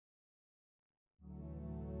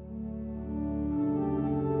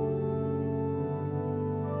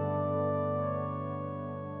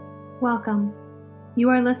Welcome. You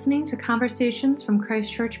are listening to Conversations from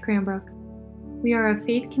Christ Church Cranbrook. We are a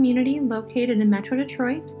faith community located in Metro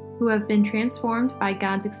Detroit who have been transformed by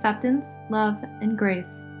God's acceptance, love, and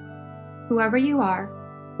grace. Whoever you are,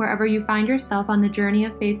 wherever you find yourself on the journey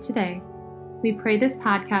of faith today, we pray this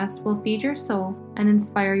podcast will feed your soul and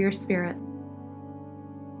inspire your spirit.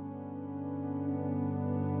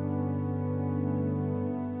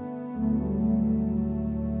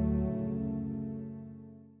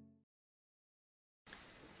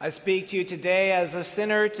 I speak to you today as a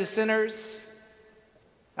sinner to sinners,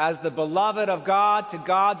 as the beloved of God to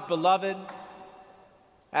God's beloved,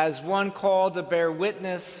 as one called to bear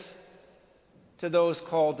witness to those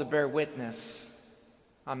called to bear witness.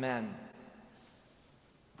 Amen.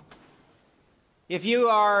 If you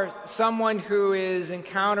are someone who is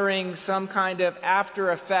encountering some kind of after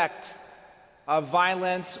effect of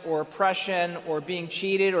violence or oppression or being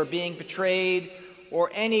cheated or being betrayed or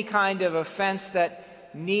any kind of offense that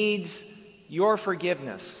needs your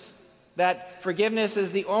forgiveness, that forgiveness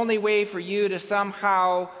is the only way for you to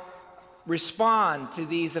somehow respond to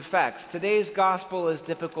these effects, today's gospel is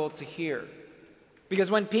difficult to hear.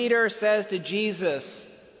 Because when Peter says to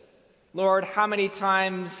Jesus, "Lord, how many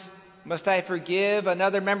times must I forgive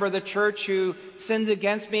another member of the church who sins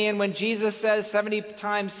against me?" And when Jesus says 70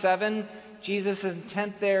 times 7, Jesus'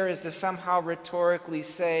 intent there is to somehow rhetorically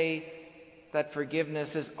say that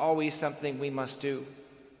forgiveness is always something we must do.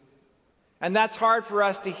 And that's hard for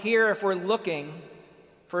us to hear if we're looking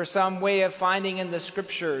for some way of finding in the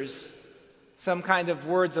scriptures some kind of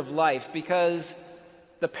words of life, because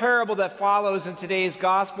the parable that follows in today's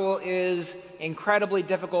gospel is incredibly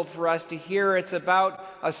difficult for us to hear. It's about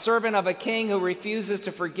a servant of a king who refuses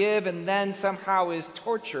to forgive and then somehow is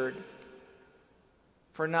tortured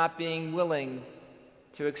for not being willing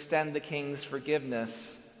to extend the king's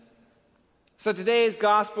forgiveness. So today's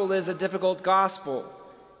gospel is a difficult gospel.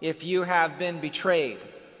 If you have been betrayed,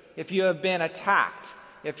 if you have been attacked,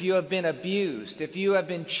 if you have been abused, if you have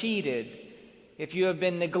been cheated, if you have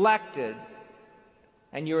been neglected,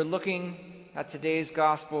 and you're looking at today's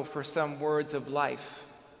gospel for some words of life.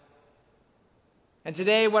 And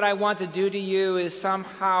today what I want to do to you is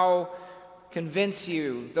somehow convince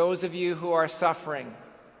you, those of you who are suffering,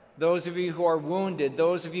 those of you who are wounded,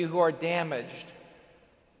 those of you who are damaged,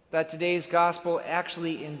 that today's gospel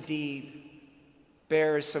actually indeed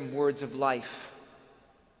bears some words of life.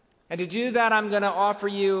 And to do that, I'm going to offer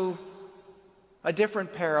you a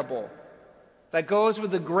different parable that goes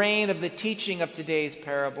with the grain of the teaching of today's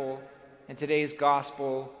parable and today's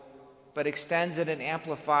gospel, but extends it and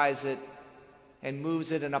amplifies it and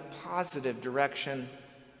moves it in a positive direction.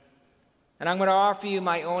 And I'm going to offer you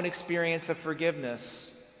my own experience of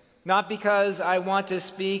forgiveness, not because I want to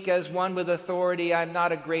speak as one with authority. I'm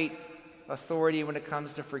not a great authority when it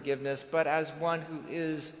comes to forgiveness, but as one who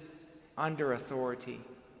is under authority,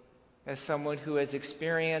 as someone who has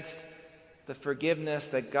experienced the forgiveness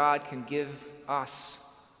that God can give us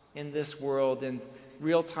in this world in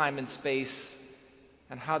real time and space,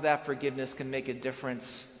 and how that forgiveness can make a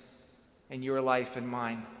difference in your life and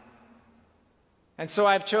mine. And so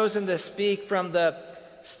I've chosen to speak from the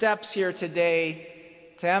steps here today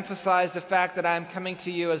to emphasize the fact that I'm coming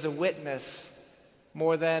to you as a witness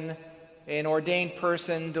more than an ordained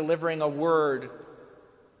person delivering a word.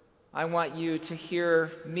 I want you to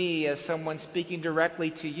hear me as someone speaking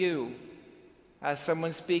directly to you, as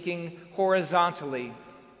someone speaking horizontally,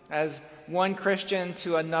 as one Christian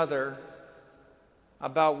to another,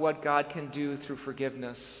 about what God can do through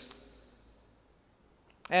forgiveness.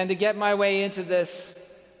 And to get my way into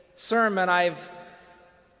this sermon, I've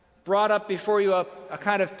brought up before you a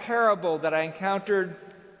kind of parable that I encountered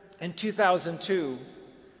in 2002.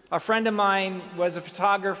 A friend of mine was a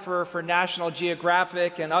photographer for National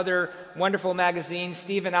Geographic and other wonderful magazines,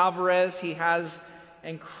 Stephen Alvarez. He has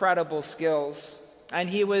incredible skills. And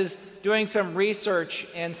he was doing some research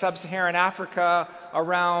in sub-Saharan Africa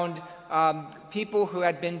around people who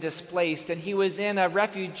had been displaced. And he was in a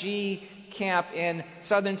refugee camp in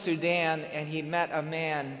southern Sudan, and he met a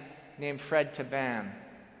man named Fred Taban.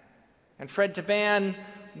 And Fred Taban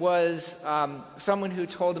was someone who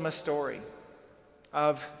told him a story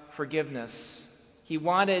of forgiveness. He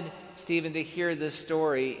wanted Stephen to hear this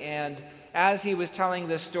story, and as he was telling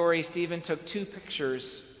this story, Stephen took two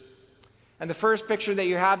pictures. And the first picture that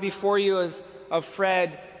you have before you is of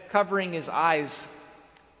Fred covering his eyes.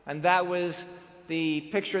 And that was the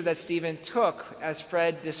picture that Stephen took as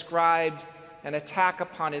Fred described an attack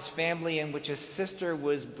upon his family in which his sister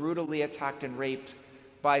was brutally attacked and raped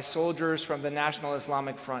by soldiers from the National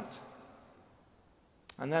Islamic Front.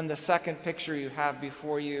 And then the second picture you have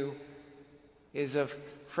before you is of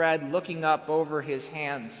Fred looking up over his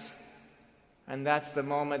hands. And that's the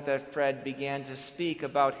moment that Fred began to speak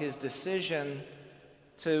about his decision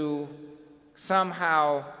to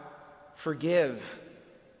somehow forgive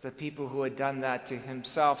the people who had done that to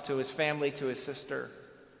himself, to his family, to his sister.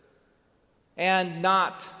 And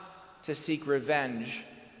not to seek revenge,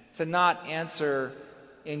 to not answer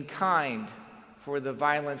in kind for the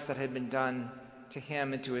violence that had been done to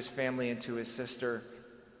him and to his family and to his sister.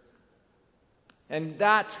 And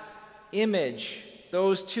that image,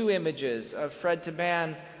 those two images of Fred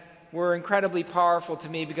Taban, were incredibly powerful to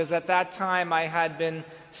me, because at that time I had been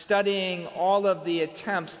studying all of the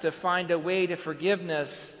attempts to find a way to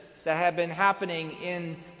forgiveness that had been happening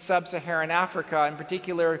in sub-Saharan Africa, in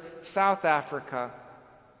particular South Africa.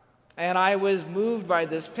 And I was moved by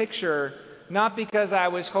this picture, not because I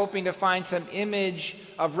was hoping to find some image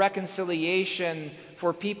of reconciliation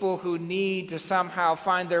for people who need to somehow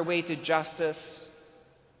find their way to justice,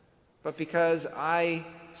 but because I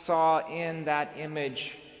saw in that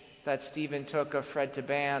image that Stephen took of Fred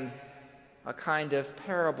Taban a kind of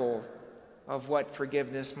parable of what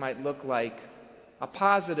forgiveness might look like, a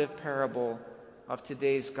positive parable of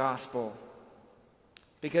today's gospel.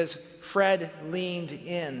 Because Fred leaned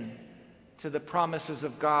in to the promises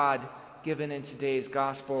of God given in today's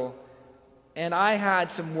gospel, and I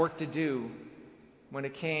had some work to do when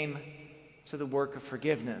it came to the work of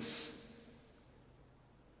forgiveness.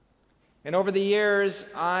 And over the years,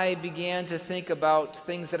 I began to think about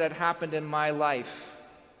things that had happened in my life,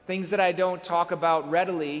 things that I don't talk about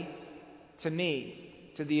readily to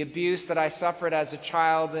me, to the abuse that I suffered as a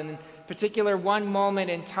child, and in particular one moment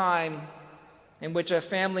in time in which a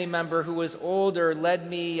family member who was older led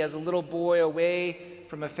me as a little boy away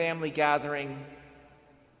from a family gathering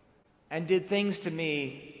and did things to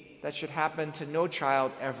me that should happen to no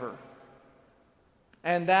child ever.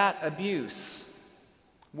 And that abuse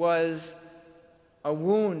was a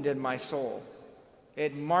wound in my soul.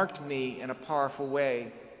 It marked me in a powerful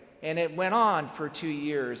way. And it went on for 2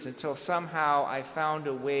 years until somehow I found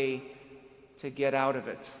a way to get out of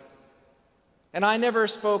it. And I never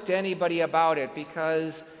spoke to anybody about it,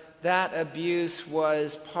 because that abuse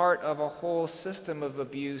was part of a whole system of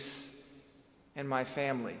abuse in my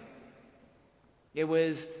family. It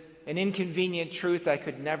was an inconvenient truth I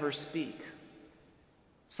could never speak.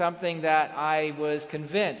 Something that I was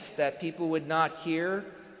convinced that people would not hear,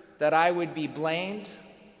 that I would be blamed.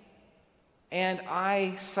 And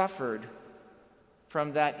I suffered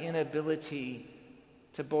from that inability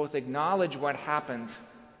to both acknowledge what happened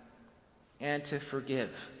and to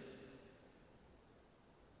forgive.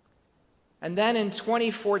 And then in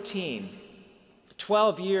 2014,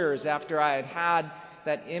 12 years after I had had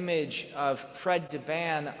that image of Fred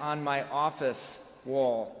Taban on my office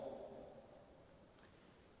wall,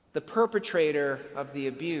 the perpetrator of the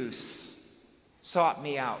abuse sought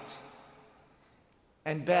me out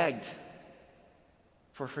and begged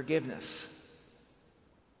for forgiveness.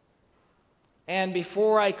 And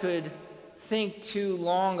before I could think too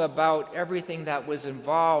long about everything that was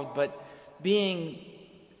involved, but being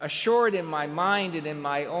assured in my mind and in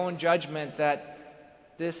my own judgment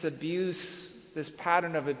that this abuse, this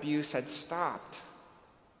pattern of abuse had stopped,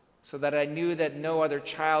 so that I knew that no other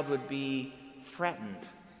child would be threatened,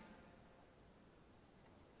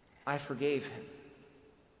 I forgave him.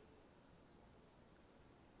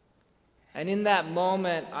 And in that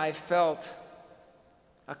moment, I felt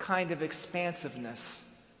a kind of expansiveness.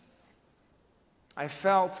 I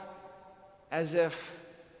felt as if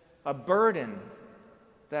a burden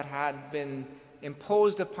that had been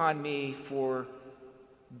imposed upon me for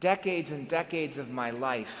decades and decades of my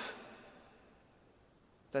life,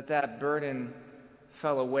 that burden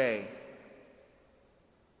fell away.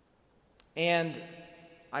 And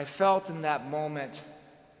I felt in that moment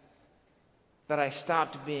that I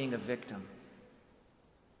stopped being a victim.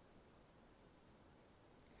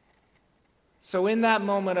 So in that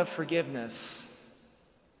moment of forgiveness,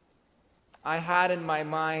 I had in my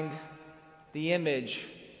mind the image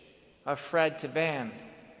of Fred Taban.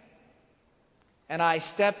 And I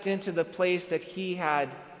stepped into the place that he had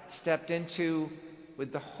stepped into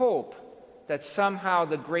with the hope that somehow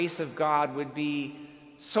the grace of God would be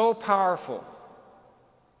so powerful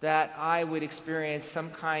that I would experience some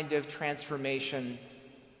kind of transformation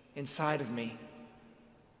inside of me.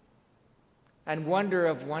 And wonder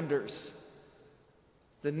of wonders,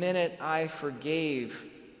 the minute I forgave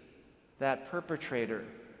that perpetrator,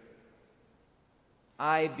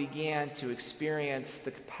 I began to experience the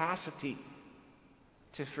capacity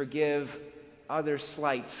to forgive other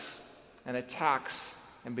slights and attacks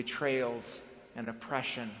and betrayals and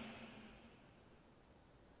oppression.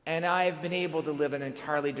 And I've been able to live an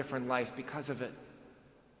entirely different life because of it.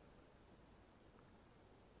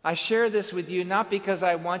 I share this with you not because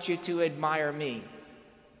I want you to admire me.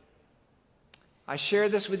 I share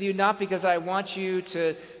this with you not because I want you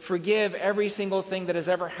to forgive every single thing that has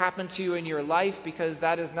ever happened to you in your life, because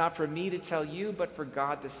that is not for me to tell you, but for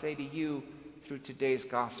God to say to you through today's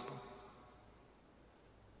gospel.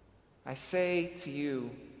 I say to you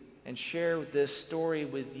and share this story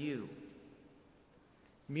with you,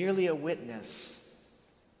 merely a witness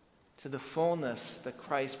to the fullness that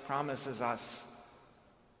Christ promises us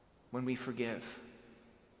when we forgive.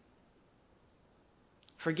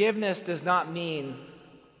 Forgiveness does not mean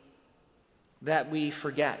that we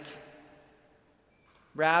forget.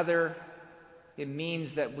 Rather, it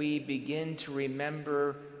means that we begin to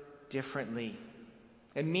remember differently.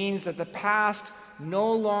 It means that the past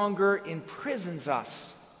no longer imprisons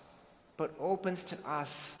us, but opens to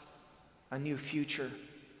us a new future,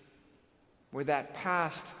 where that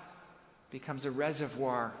past becomes a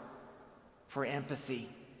reservoir for empathy.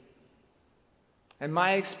 And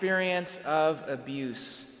my experience of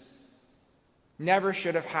abuse never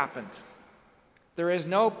should have happened. There is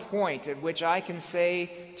no point at which I can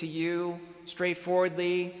say to you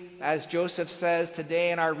straightforwardly, as Joseph says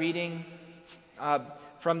today in our reading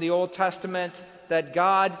from the Old Testament, that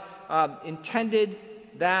God intended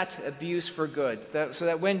that abuse for good. So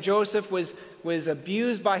that when Joseph was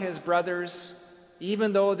abused by his brothers,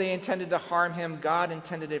 even though they intended to harm him, God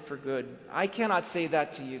intended it for good. I cannot say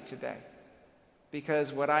that to you today,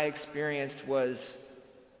 because what I experienced was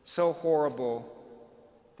so horrible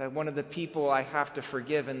that one of the people I have to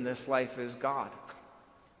forgive in this life is God.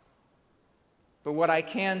 But what I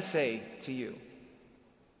can say to you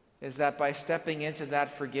is that by stepping into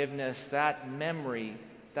that forgiveness, that memory,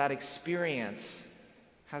 that experience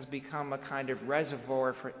has become a kind of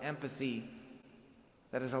reservoir for empathy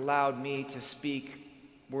that has allowed me to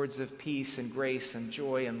speak words of peace and grace and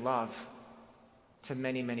joy and love to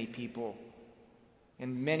many, many people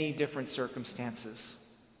in many different circumstances.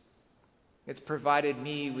 It's provided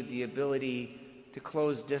me with the ability to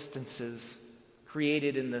close distances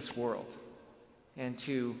created in this world and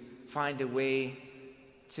to find a way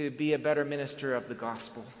to be a better minister of the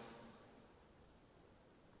gospel.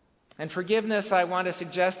 And forgiveness, I want to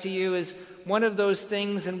suggest to you, is one of those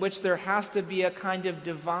things in which there has to be a kind of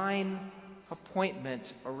divine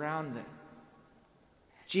appointment around them.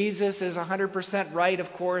 Jesus is 100% right,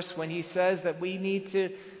 of course, when he says that we need to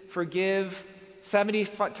forgive 70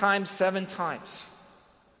 times, 7 times.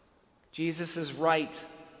 Jesus is right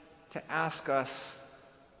to ask us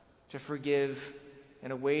to forgive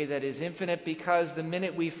in a way that is infinite, because the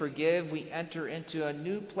minute we forgive, we enter into a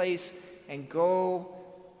new place and go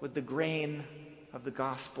with the grain of the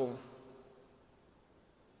gospel.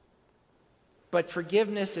 But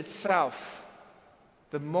forgiveness itself,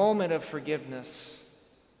 the moment of forgiveness,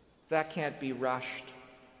 that can't be rushed.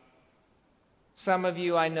 Some of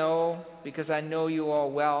you I know, because I know you all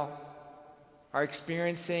well, are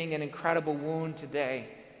experiencing an incredible wound today.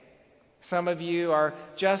 Some of you are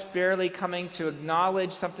just barely coming to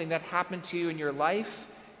acknowledge something that happened to you in your life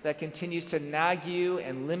that continues to nag you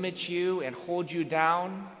and limit you and hold you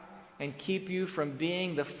down and keep you from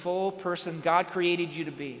being the full person God created you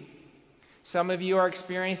to be. Some of you are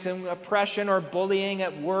experiencing oppression or bullying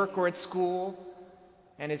at work or at school,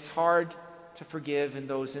 and it's hard to forgive in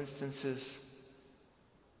those instances.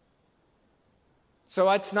 So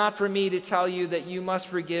it's not for me to tell you that you must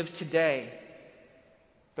forgive today,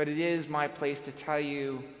 but it is my place to tell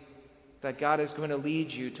you that God is going to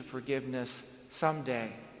lead you to forgiveness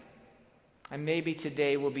someday. And maybe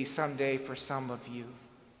today will be someday for some of you.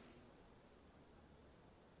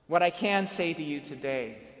 What I can say to you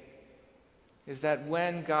today is that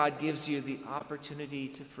when God gives you the opportunity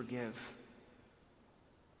to forgive,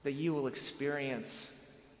 that you will experience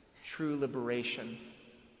true liberation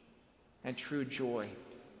and true joy.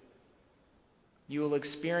 You will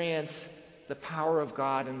experience the power of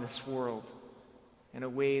God in this world in a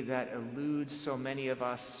way that eludes so many of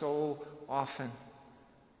us so often.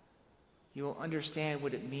 You will understand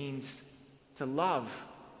what it means to love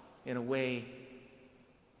in a way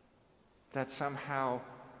that somehow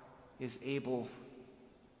is able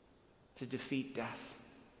to defeat death.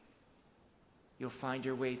 You'll find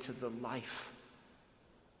your way to the life,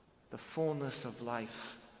 the fullness of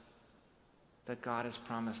life that God has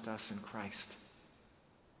promised us in Christ.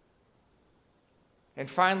 And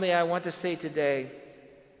finally, I want to say today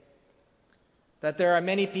that there are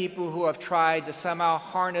many people who have tried to somehow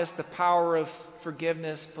harness the power of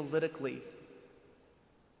forgiveness politically,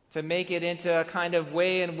 to make it into a kind of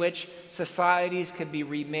way in which societies can be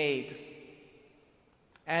remade.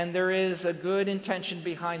 And there is a good intention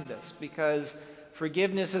behind this, because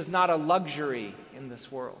forgiveness is not a luxury in this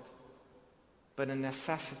world, but a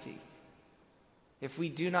necessity. If we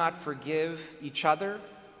do not forgive each other,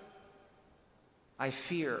 I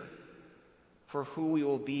fear for who we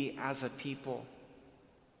will be as a people.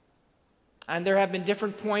 And there have been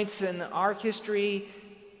different points in our history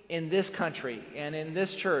in this country and in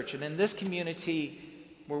this church and in this community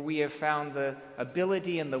where we have found the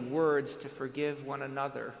ability and the words to forgive one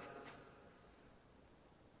another.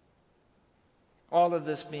 All of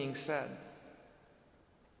this being said,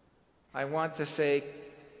 I want to say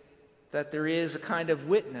that there is a kind of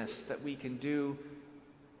witness that we can do,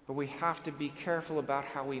 but we have to be careful about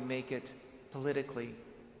how we make it politically.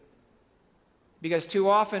 Because too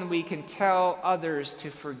often we can tell others to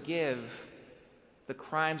forgive the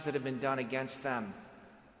crimes that have been done against them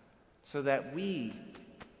so that we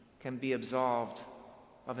can be absolved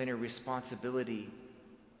of any responsibility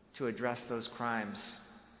to address those crimes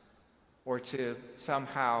or to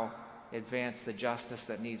somehow advance the justice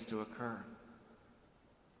that needs to occur.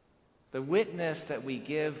 The witness that we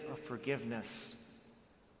give of forgiveness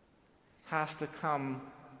has to come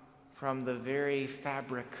from the very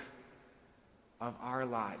fabric of our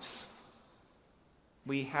lives.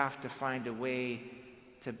 We have to find a way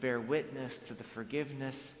to bear witness to the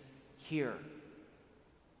forgiveness here,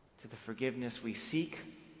 to the forgiveness we seek,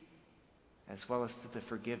 as well as to the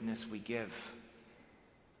forgiveness we give.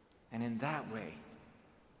 And in that way,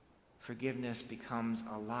 forgiveness becomes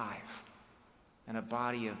alive in a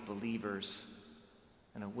body of believers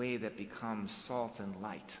in a way that becomes salt and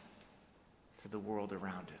light to the world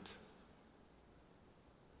around it.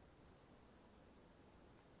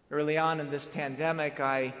 Early on in this pandemic,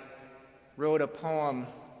 I wrote a poem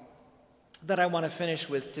that I want to finish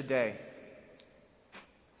with today.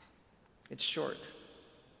 It's short.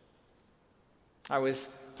 I was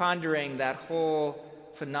pondering that whole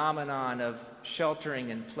phenomenon of sheltering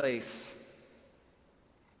in place.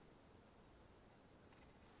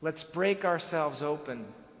 Let's break ourselves open.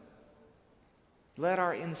 Let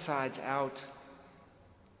our insides out.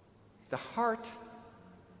 The heart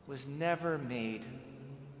was never made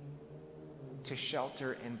to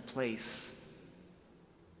shelter in place.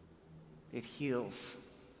 It heals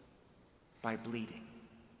by bleeding.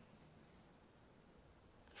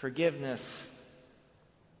 Forgiveness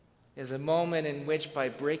is a moment in which, by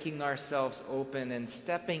breaking ourselves open and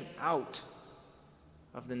stepping out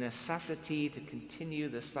of the necessity to continue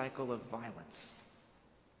the cycle of violence,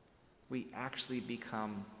 we actually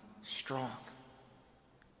become strong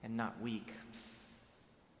and not weak.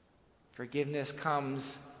 Forgiveness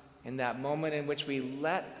comes in that moment in which we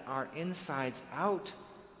let our insides out.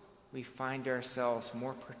 We find ourselves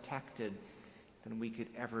more protected than we could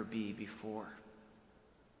ever be before.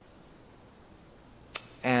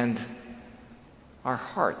 And our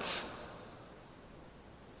hearts,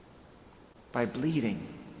 by bleeding,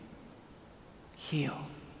 heal.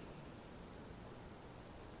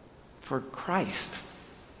 For Christ,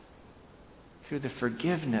 through the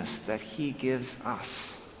forgiveness that he gives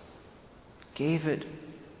us, gave it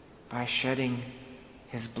by shedding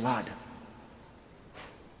his blood.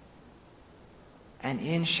 And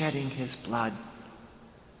in shedding his blood,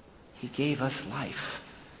 he gave us life.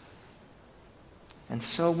 And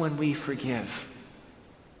so when we forgive,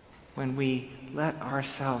 when we let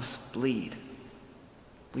ourselves bleed,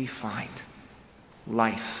 we find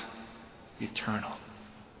life eternal.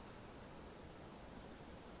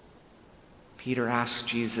 Peter asked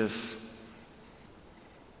Jesus,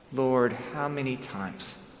 "Lord, how many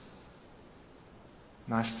times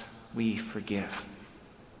must we forgive?"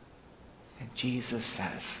 And Jesus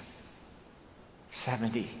says,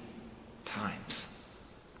 70 times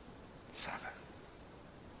 7.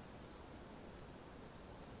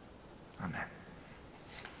 Amen.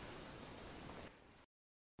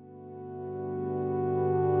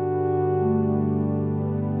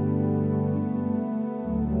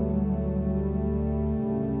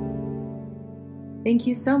 Thank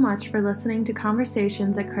you so much for listening to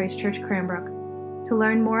Conversations at Christ Church Cranbrook. To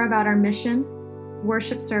learn more about our mission,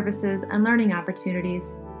 worship services, and learning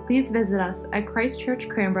opportunities, please visit us at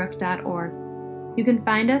christchurchcranbrook.org. You can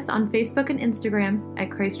find us on Facebook and Instagram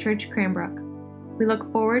at Christ Church Cranbrook. We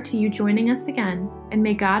look forward to you joining us again, and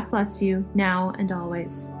may God bless you now and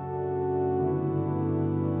always.